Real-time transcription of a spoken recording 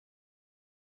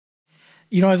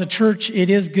You know, as a church, it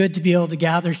is good to be able to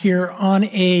gather here on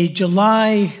a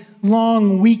July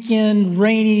long weekend,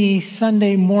 rainy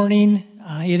Sunday morning.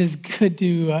 It is good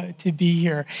to be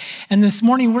here. And this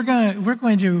morning, we're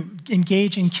going to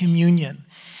engage in communion.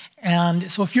 And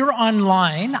so if you're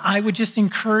online, I would just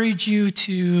encourage you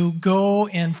to go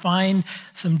and find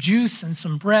some juice and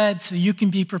some bread so you can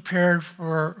be prepared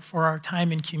for our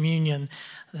time in communion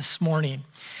this morning.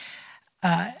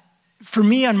 For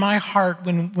me, on my heart,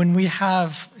 when we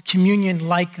have communion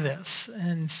like this,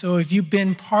 and so if you've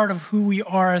been part of who we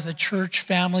are as a church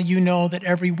family, you know that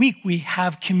every week we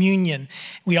have communion.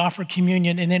 We offer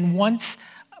communion, and then once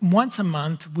a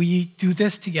month, we do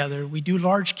this together. We do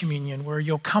large communion, where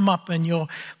you'll come up and you'll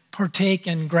partake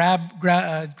and grab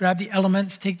the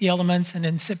elements, take the elements, and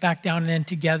then sit back down, and then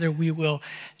together we will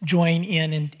join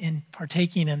in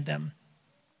partaking in them.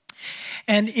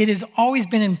 And it has always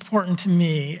been important to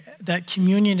me that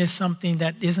communion is something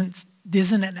that isn't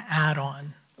an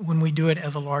add-on when we do it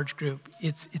as a large group.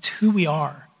 It's who we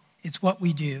are. It's what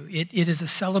we do. It is a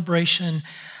celebration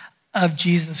of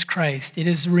Jesus Christ. It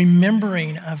is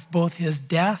remembering of both his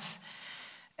death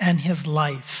and his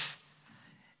life,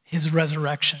 his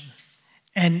resurrection.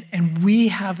 And we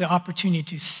have the opportunity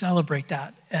to celebrate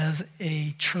that as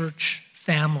a church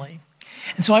family.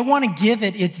 And so I want to give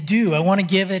it its due. I want to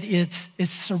give it its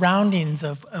surroundings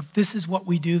of this is what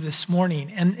we do this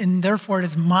morning. And therefore, it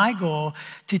is my goal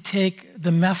to take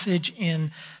the message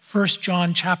in 1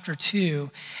 John chapter 2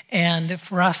 and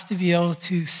for us to be able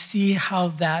to see how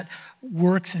that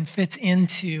works and fits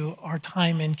into our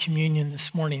time in communion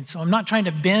this morning. So I'm not trying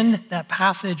to bend that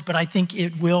passage, but I think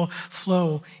it will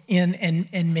flow in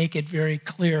and make it very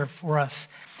clear for us.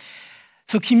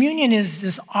 So communion is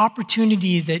this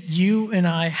opportunity that you and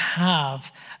I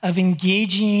have of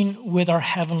engaging with our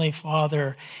Heavenly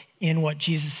Father in what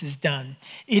Jesus has done.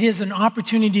 It is an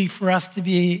opportunity for us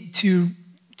to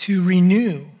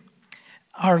renew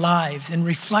our lives and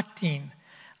reflecting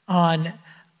on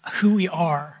who we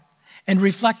are and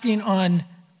reflecting on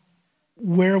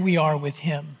where we are with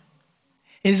Him.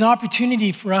 It is an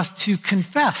opportunity for us to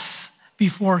confess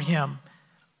before Him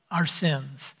our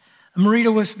sins.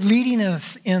 Marita was leading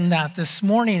us in that this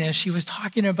morning as she was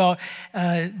talking about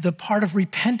the part of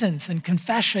repentance and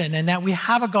confession and that we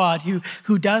have a God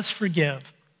who does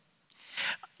forgive.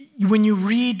 When you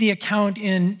read the account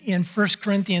in 1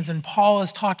 Corinthians, and Paul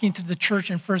is talking to the church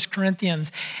in 1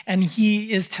 Corinthians, and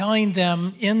he is telling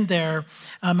them in there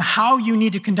how you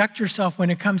need to conduct yourself when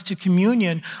it comes to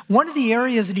communion. One of the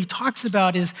areas that he talks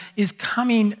about is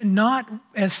coming not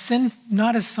as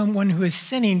someone who is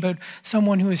sinning, but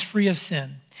someone who is free of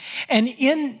sin. And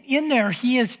in there,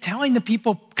 he is telling the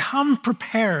people, come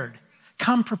prepared,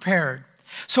 come prepared.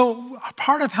 So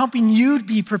part of helping you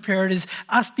be prepared is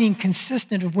us being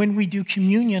consistent of when we do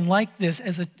communion like this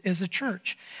as a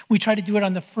church. We try to do it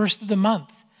on the first of the month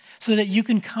so that you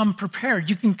can come prepared.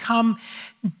 You can come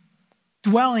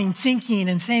dwelling, thinking,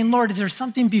 and saying, Lord, is there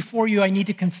something before you I need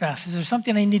to confess? Is there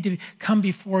something I need to come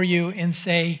before you and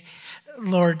say,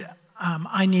 Lord,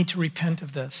 I need to repent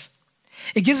of this?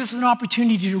 It gives us an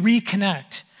opportunity to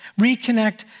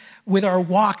reconnect with our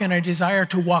walk and our desire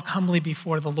to walk humbly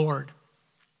before the Lord.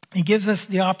 It gives us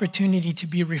the opportunity to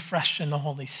be refreshed in the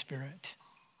Holy Spirit.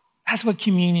 That's what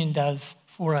communion does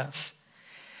for us.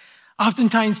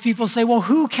 Oftentimes people say, well,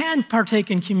 who can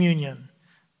partake in communion?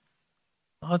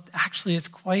 Well, actually, it's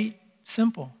quite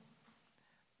simple.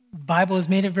 The Bible has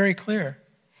made it very clear.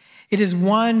 It is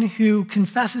one who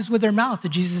confesses with their mouth that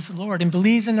Jesus is Lord and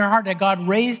believes in their heart that God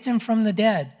raised him from the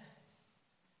dead.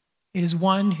 It is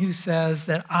one who says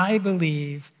that I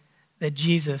believe that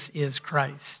Jesus is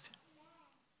Christ.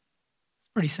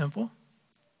 Pretty simple.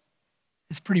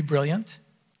 It's pretty brilliant.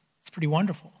 It's pretty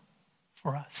wonderful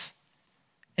for us.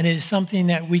 And it is something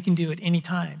that we can do at any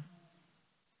time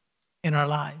in our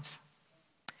lives.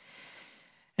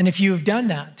 And if you have done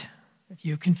that, if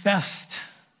you have confessed,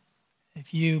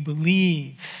 if you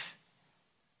believe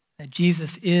that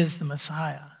Jesus is the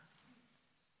Messiah,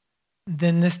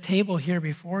 then this table here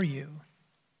before you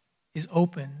is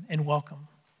open and welcome.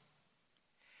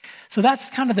 So that's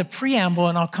kind of the preamble,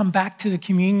 and I'll come back to the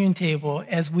communion table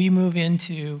as we move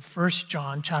into 1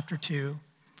 John chapter 2,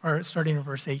 or starting in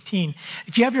verse 18.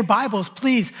 If you have your Bibles,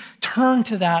 please turn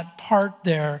to that part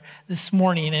there this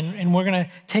morning, and we're going to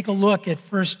take a look at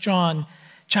 1 John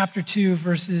chapter 2,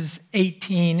 verses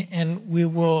 18, and we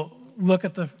will look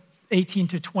at the 18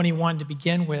 to 21 to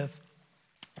begin with.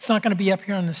 It's not going to be up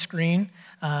here on the screen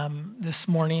this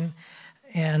morning,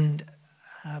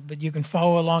 but you can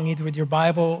follow along either with your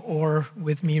Bible or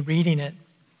with me reading it.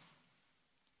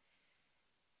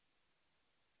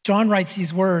 John writes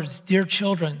these words, "Dear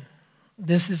children,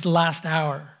 this is the last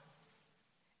hour.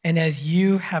 And as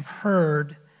you have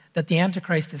heard that the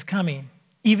Antichrist is coming,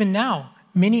 even now,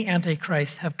 many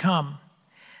Antichrists have come.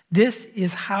 This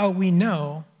is how we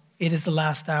know it is the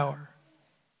last hour.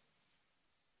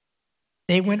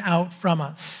 They went out from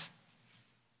us,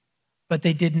 but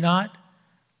they did not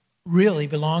really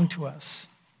belong to us,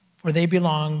 for they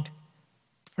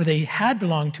had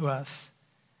belonged to us.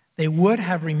 They would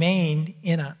have remained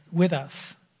with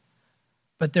us,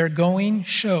 but their going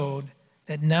showed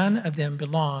that none of them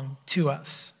belonged to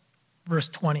us. Verse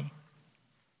 20.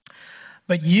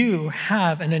 But you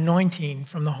have an anointing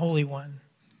from the Holy One,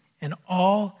 and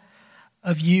all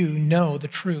of you know the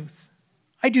truth.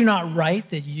 I do not write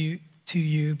to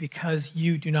you because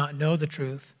you do not know the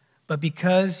truth, but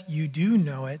because you do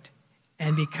know it,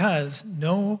 and because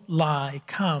no lie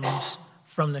comes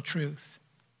from the truth.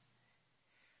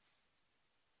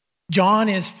 John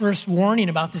is first warning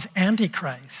about this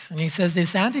Antichrist, and he says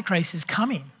this Antichrist is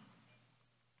coming.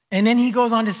 And then he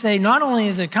goes on to say, not only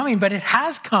is it coming, but it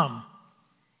has come.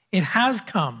 It has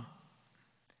come,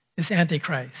 this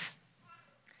Antichrist.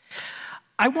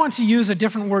 I want to use a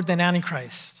different word than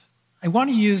Antichrist. I want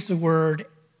to use the word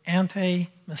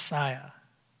anti-Messiah.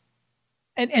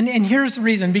 And here's the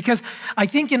reason, because I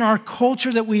think in our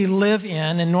culture that we live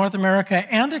in North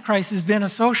America, Antichrist has been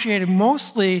associated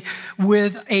mostly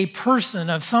with a person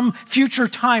of some future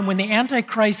time. When the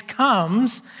Antichrist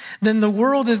comes, then the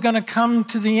world is going to come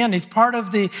to the end. It's part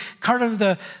of the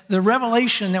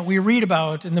revelation that we read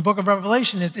about in the book of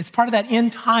Revelation. It's part of that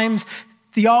end times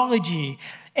theology.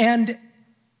 And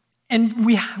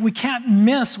we can't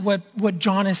miss what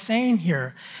John is saying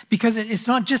here, because it's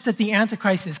not just that the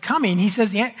Antichrist is coming. He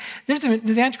says the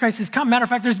Antichrist has come. Matter of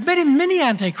fact, there's many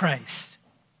Antichrists.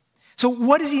 So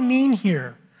what does he mean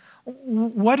here?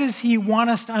 What does he want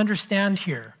us to understand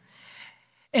here?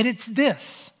 And it's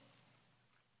this.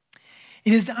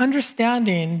 It is the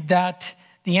understanding that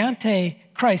the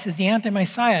Antichrist is the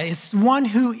anti-Messiah. It's the one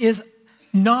who is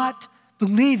not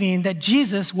believing that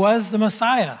Jesus was the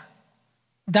Messiah.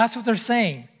 That's what they're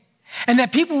saying. And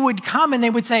that people would come and they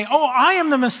would say, oh, I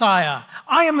am the Messiah.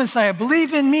 I am Messiah.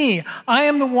 Believe in me. I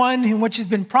am the one in which has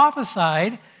been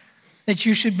prophesied that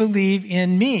you should believe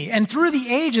in me. And through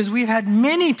the ages, we've had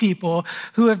many people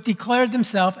who have declared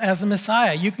themselves as a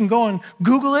Messiah. You can go and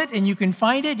Google it and you can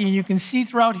find it and you can see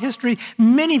throughout history,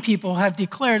 many people have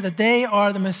declared that they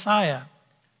are the Messiah.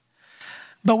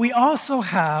 But we also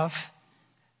have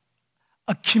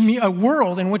a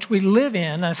world in which we live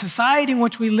in, a society in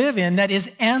which we live in that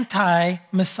is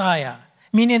anti-Messiah,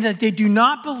 meaning that they do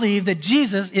not believe that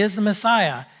Jesus is the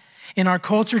Messiah. In our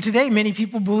culture today, many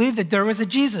people believe that there was a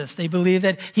Jesus. They believe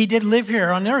that he did live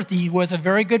here on earth. He was a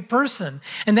very good person.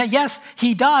 And that, yes,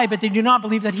 he died, but they do not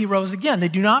believe that he rose again. They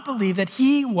do not believe that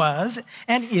he was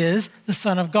and is the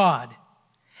Son of God.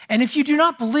 And if you do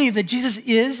not believe that Jesus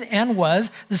is and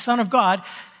was the Son of God,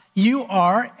 you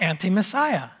are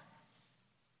anti-Messiah.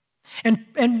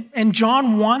 And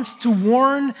John wants to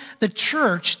warn the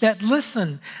church that,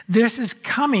 listen, this is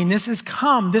coming, this has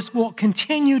come, this will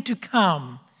continue to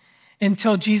come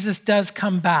until Jesus does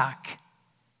come back.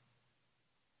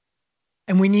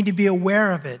 And we need to be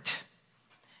aware of it.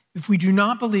 If we do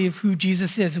not believe who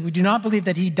Jesus is, if we do not believe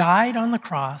that he died on the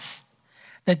cross,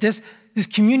 that this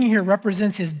communion here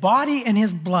represents his body and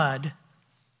his blood,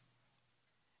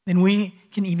 then we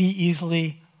can be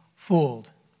easily fooled.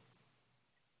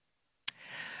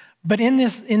 But in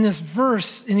these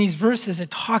verses, it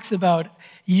talks about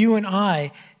you and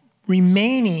I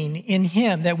remaining in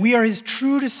him, that we are his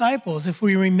true disciples if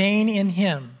we remain in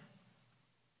him.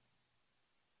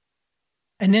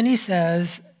 And then he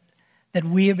says that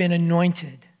we have been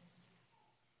anointed.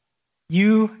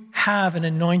 You have an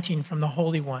anointing from the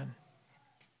Holy One,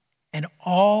 and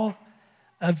all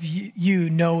of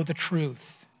you know the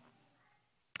truth.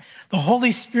 The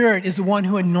Holy Spirit is the one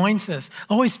who anoints us.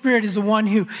 The Holy Spirit is the one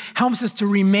who helps us to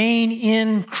remain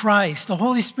in Christ. The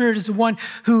Holy Spirit is the one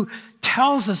who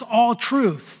tells us all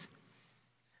truth.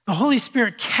 The Holy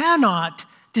Spirit cannot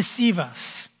deceive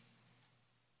us.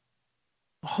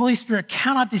 The Holy Spirit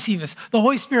cannot deceive us. The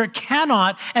Holy Spirit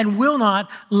cannot and will not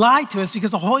lie to us,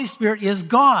 because the Holy Spirit is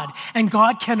God, and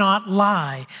God cannot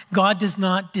lie. God does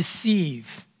not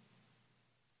deceive.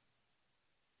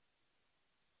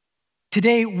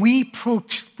 Today, we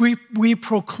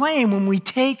proclaim, when we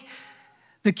take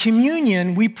the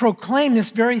communion, we proclaim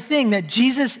this very thing, that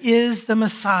Jesus is the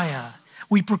Messiah.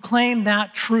 We proclaim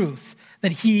that truth,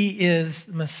 that he is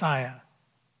the Messiah.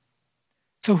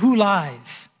 So who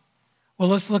lies? Well,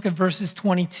 let's look at verses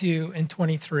 22 and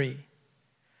 23.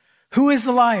 Who is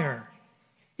the liar?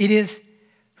 It is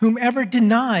whomever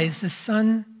denies the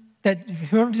Son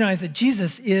whoever denies that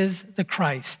Jesus is the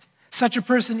Christ, such a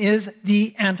person is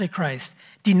the Antichrist,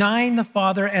 denying the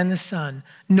Father and the Son.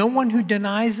 No one who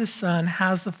denies the Son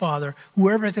has the Father.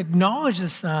 Whoever has acknowledged the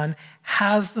Son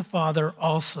has the Father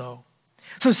also.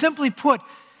 So simply put,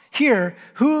 here,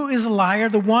 who is a liar?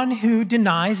 The one who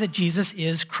denies that Jesus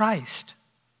is Christ.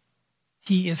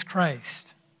 He is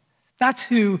Christ. That's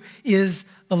who is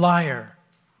the liar.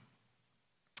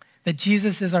 That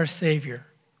Jesus is our Savior.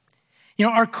 You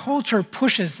know, our culture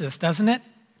pushes this, doesn't it?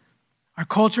 Our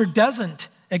culture doesn't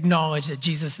acknowledge that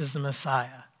Jesus is the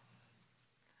Messiah.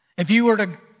 If you were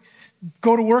to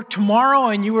go to work tomorrow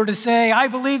and you were to say, I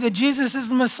believe that Jesus is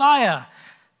the Messiah,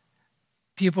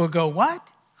 people would go, what?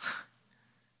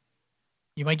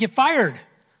 You might get fired.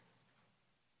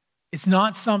 It's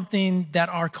not something that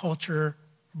our culture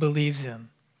believes in.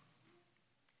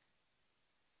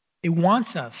 It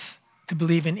wants us to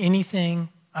believe in anything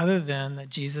other than that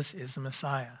Jesus is the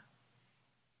Messiah.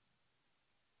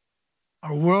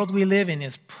 Our world we live in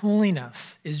is pulling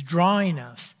us, is drawing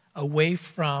us away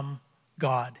from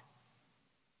God.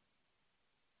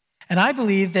 And I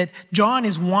believe that John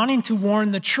is wanting to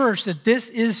warn the church that this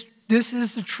is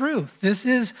the truth. This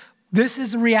is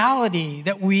the reality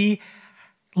that we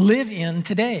live in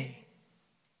today.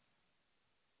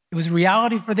 It was a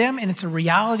reality for them, and it's a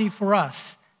reality for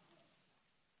us.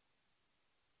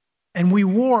 And we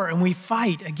war and we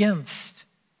fight against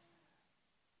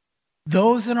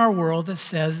those in our world that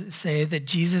say that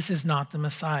Jesus is not the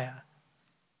Messiah.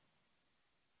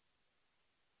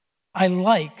 I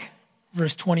like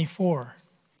verse 24.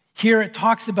 Here it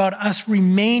talks about us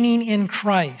remaining in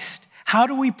Christ. How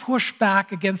do we push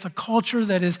back against a culture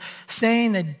that is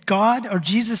saying that God or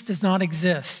Jesus does not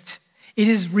exist? It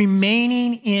is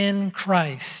remaining in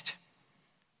Christ.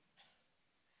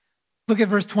 Look at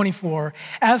verse 24.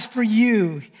 As for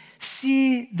you,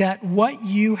 see that what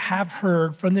you have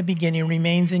heard from the beginning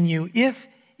remains in you. If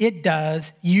it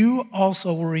does, you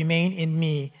also will remain in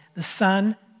me, the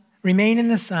Son, remain in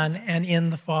the Son and in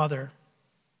the Father.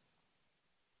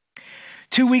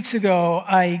 2 weeks ago,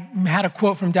 I had a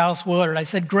quote from Dallas Willard. I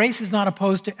said, grace is not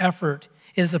opposed to effort,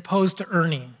 it is opposed to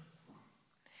earning.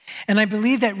 And I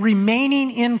believe that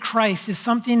remaining in Christ is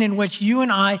something in which you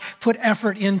and I put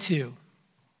effort into.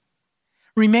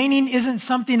 Remaining isn't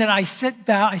something that I sit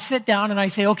down and I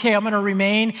say, okay, I'm going to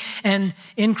remain and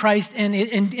in Christ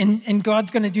and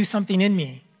God's going to do something in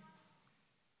me.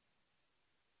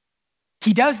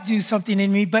 He does do something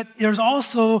in me, but there's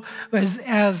also,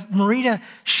 as Marita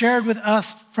shared with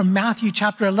us from Matthew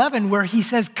chapter 11, where he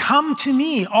says, come to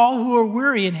me, all who are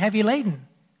weary and heavy laden.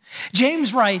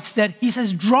 James writes that he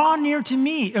says, draw near to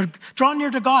me, or draw near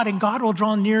to God, and God will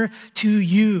draw near to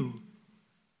you.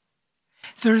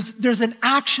 So there's an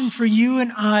action for you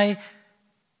and I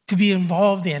to be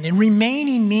involved in. And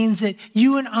remaining means that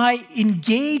you and I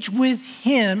engage with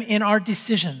him in our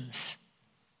decisions.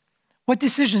 What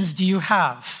decisions do you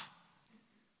have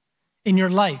in your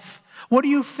life? What are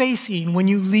you facing when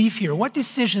you leave here? What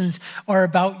decisions are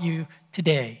about you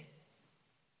today?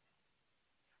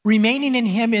 Remaining in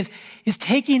him is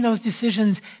taking those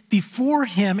decisions before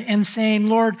him and saying,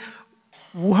 Lord,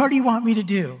 what do you want me to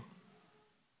do?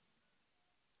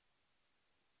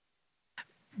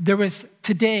 There was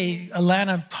today,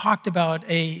 Alana talked about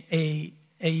a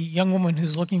young woman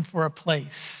who's looking for a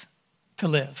place to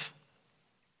live.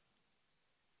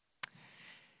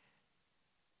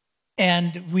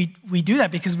 And we do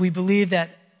that because we believe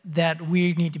that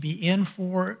we need to be in,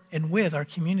 for, and with our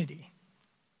community.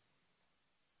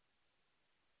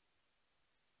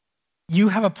 You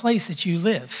have a place that you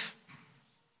live.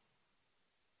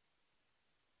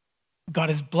 God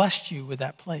has blessed you with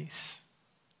that place.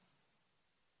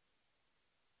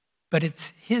 But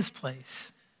it's his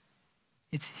place.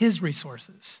 It's his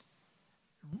resources.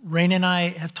 Raina and I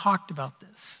have talked about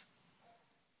this.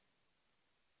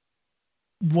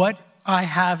 What I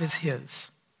have is his,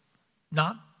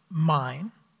 not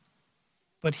mine,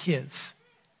 but his.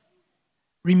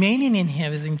 Remaining in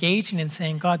him is engaging in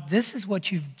saying, God, this is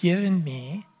what you've given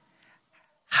me.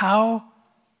 How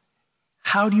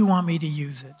do you want me to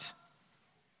use it?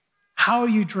 How are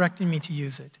you directing me to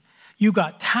use it? You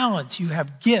got talents, you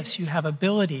have gifts, you have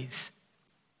abilities.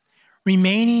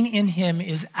 Remaining in him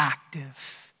is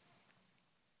active.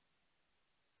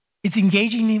 It's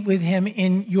engaging with him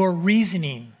in your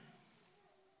reasoning.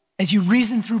 As you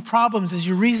reason through problems, as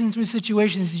you reason through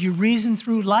situations, as you reason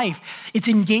through life, it's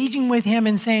engaging with him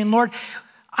and saying, Lord,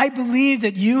 I believe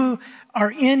that you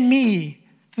are in me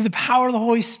through the power of the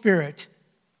Holy Spirit.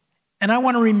 And I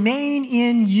want to remain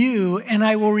in you, and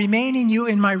I will remain in you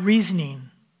in my reasoning.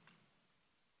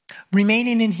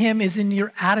 Remaining in him is in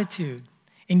your attitude,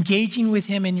 engaging with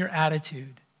him in your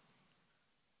attitude.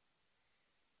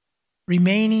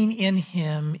 Remaining in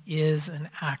him is an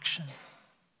action.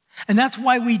 And that's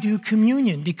why we do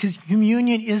communion, because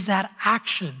communion is that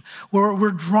action where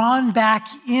we're drawn back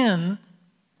in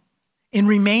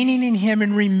remaining in him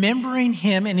and remembering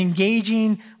him and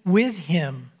engaging with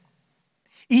him.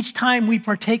 Each time we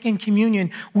partake in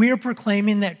communion, we are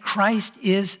proclaiming that Christ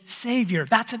is Savior.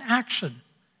 That's an action.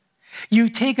 You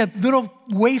take a little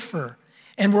wafer,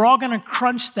 and we're all going to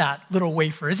crunch that little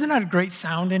wafer. Isn't that a great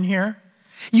sound in here?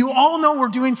 You all know we're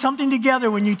doing something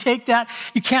together. When you take that,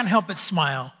 you can't help but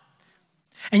smile.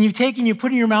 And you take and you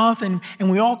put it in your mouth, and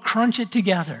we all crunch it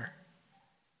together.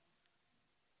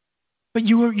 But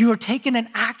you are taking an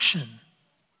action.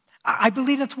 I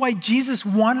believe that's why Jesus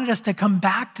wanted us to come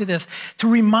back to this, to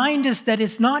remind us that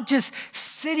it's not just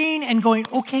sitting and going,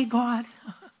 okay, God,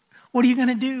 what are you going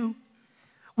to do?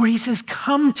 Where he says,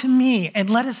 come to me and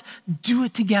let us do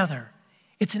it together.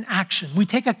 It's an action. We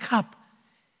take a cup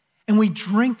and we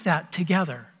drink that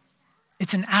together.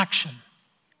 It's an action.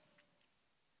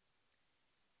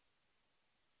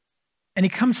 And he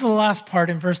comes to the last part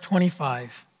in verse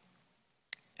 25.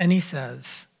 And he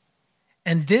says,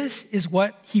 and this is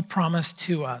what he promised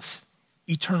to us,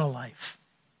 eternal life.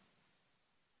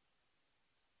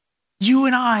 You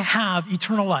and I have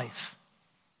eternal life.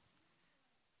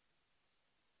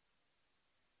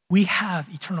 We have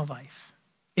eternal life.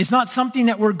 It's not something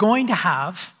that we're going to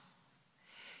have.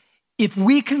 If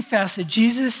we confess that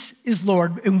Jesus is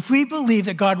Lord, and if we believe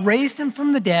that God raised him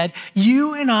from the dead,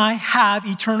 you and I have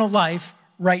eternal life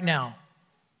right now.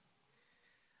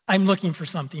 I'm looking for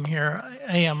something here.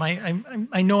 I am.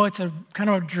 I know it's a kind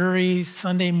of a dreary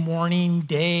Sunday morning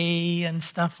day and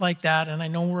stuff like that, and I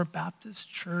know we're a Baptist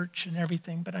church and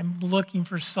everything, but I'm looking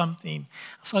for something.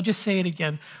 So I'll just say it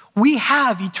again. We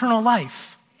have eternal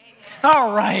life. Amen.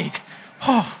 All right.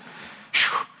 Oh,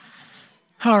 whew.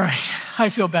 All right. I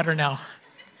feel better now.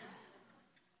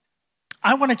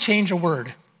 I want to change a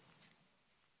word.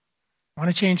 I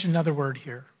want to change another word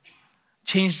here.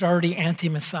 Changed already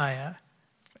anti-Messiah.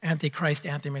 Antichrist,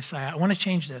 anti-Messiah. I want to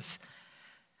change this.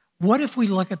 What if we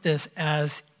look at this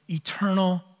as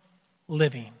eternal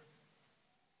living?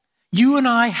 You and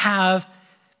I have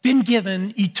been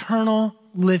given eternal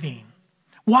living.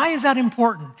 Why is that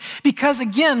important? Because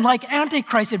again, like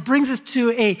Antichrist, it brings us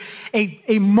to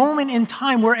a moment in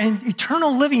time where an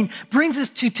eternal living brings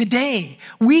us to today.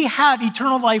 We have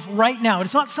eternal life right now.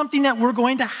 It's not something that we're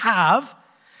going to have.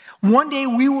 One day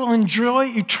we will enjoy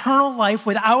eternal life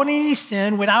without any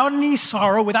sin, without any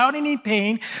sorrow, without any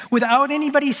pain, without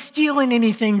anybody stealing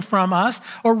anything from us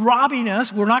or robbing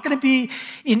us. We're not going to be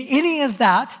in any of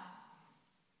that.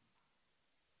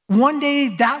 One day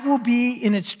that will be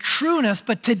in its trueness,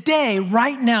 but today,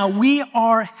 right now, we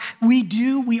are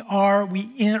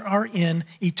in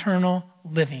eternal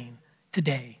living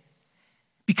today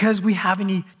because we have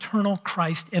an eternal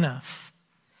Christ in us.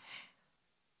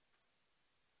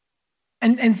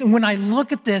 And when I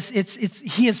look at this,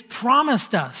 he has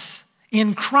promised us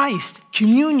in Christ,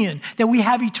 communion, that we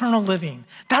have eternal living.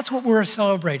 That's what we're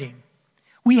celebrating.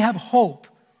 We have hope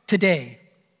today.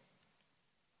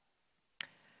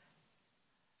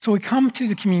 So we come to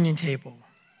the communion table.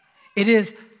 It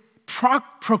is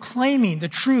proclaiming the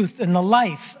truth and the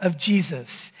life of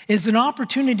Jesus. It's an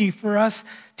opportunity for us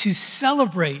to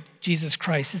celebrate Jesus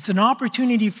Christ. It's an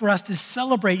opportunity for us to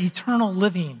celebrate eternal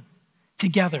living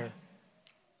together.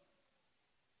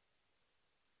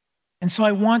 And so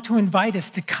I want to invite us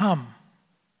to come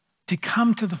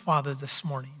to the Father this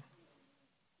morning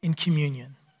in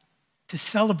communion, to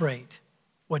celebrate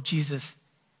what Jesus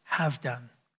has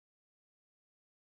done.